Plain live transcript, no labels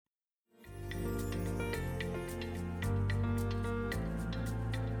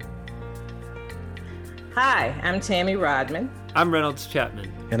Hi, I'm Tammy Rodman. I'm Reynolds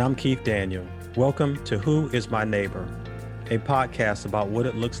Chapman. And I'm Keith Daniel. Welcome to Who is My Neighbor, a podcast about what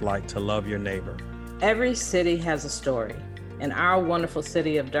it looks like to love your neighbor. Every city has a story, and our wonderful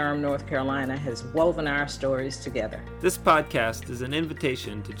city of Durham, North Carolina has woven our stories together. This podcast is an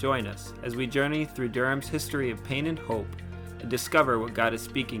invitation to join us as we journey through Durham's history of pain and hope and discover what God is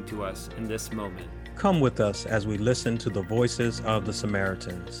speaking to us in this moment. Come with us as we listen to the voices of the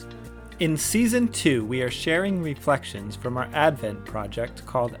Samaritans. In Season 2, we are sharing reflections from our Advent project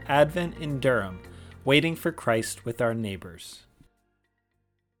called Advent in Durham, Waiting for Christ with Our Neighbors.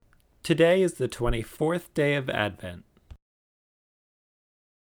 Today is the 24th day of Advent.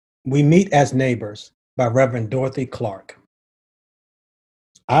 We Meet as Neighbors by Reverend Dorothy Clark.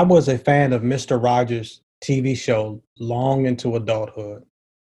 I was a fan of Mr. Rogers' TV show long into adulthood.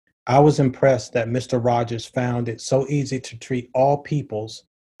 I was impressed that Mr. Rogers found it so easy to treat all peoples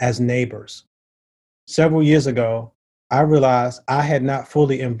as neighbors. Several years ago, I realized I had not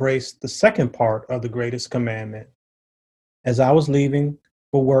fully embraced the second part of the greatest commandment. As I was leaving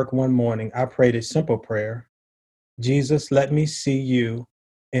for work one morning, I prayed a simple prayer. Jesus, let me see you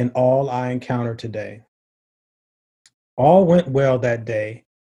in all I encounter today. All went well that day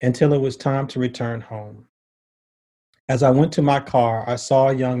until it was time to return home. As I went to my car, I saw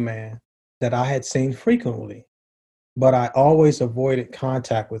a young man that I had seen frequently, but I always avoided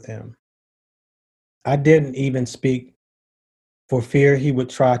contact with him. I didn't even speak for fear he would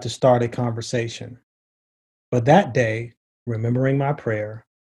try to start a conversation. But that day, remembering my prayer,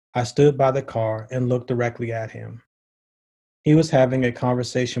 I stood by the car and looked directly at him. He was having a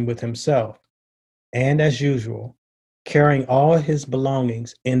conversation with himself, and as usual, carrying all his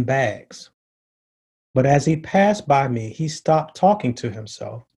belongings in bags. But as he passed by me, he stopped talking to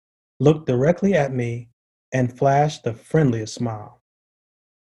himself, looked directly at me, and flashed the friendliest smile.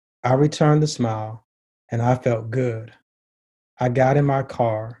 I returned the smile, and I felt good. I got in my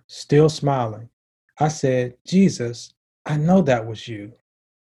car, still smiling. I said, Jesus, I know that was you.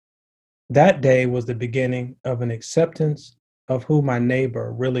 That day was the beginning of an acceptance of who my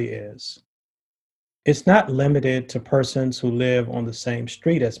neighbor really is. It's not limited to persons who live on the same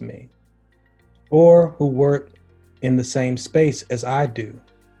street as me, or who work in the same space as I do.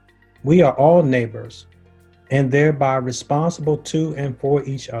 We are all neighbors, and thereby responsible to and for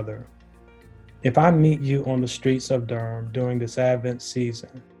each other. If I meet you on the streets of Durham during this Advent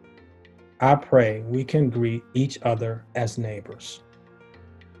season, I pray we can greet each other as neighbors.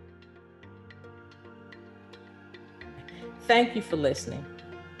 Thank you for listening.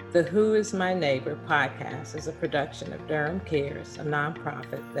 The Who is My Neighbor podcast is a production of Durham Cares, a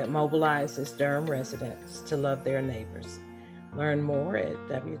nonprofit that mobilizes Durham residents to love their neighbors. Learn more at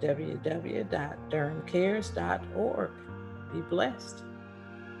www.durhamcares.org. Be blessed.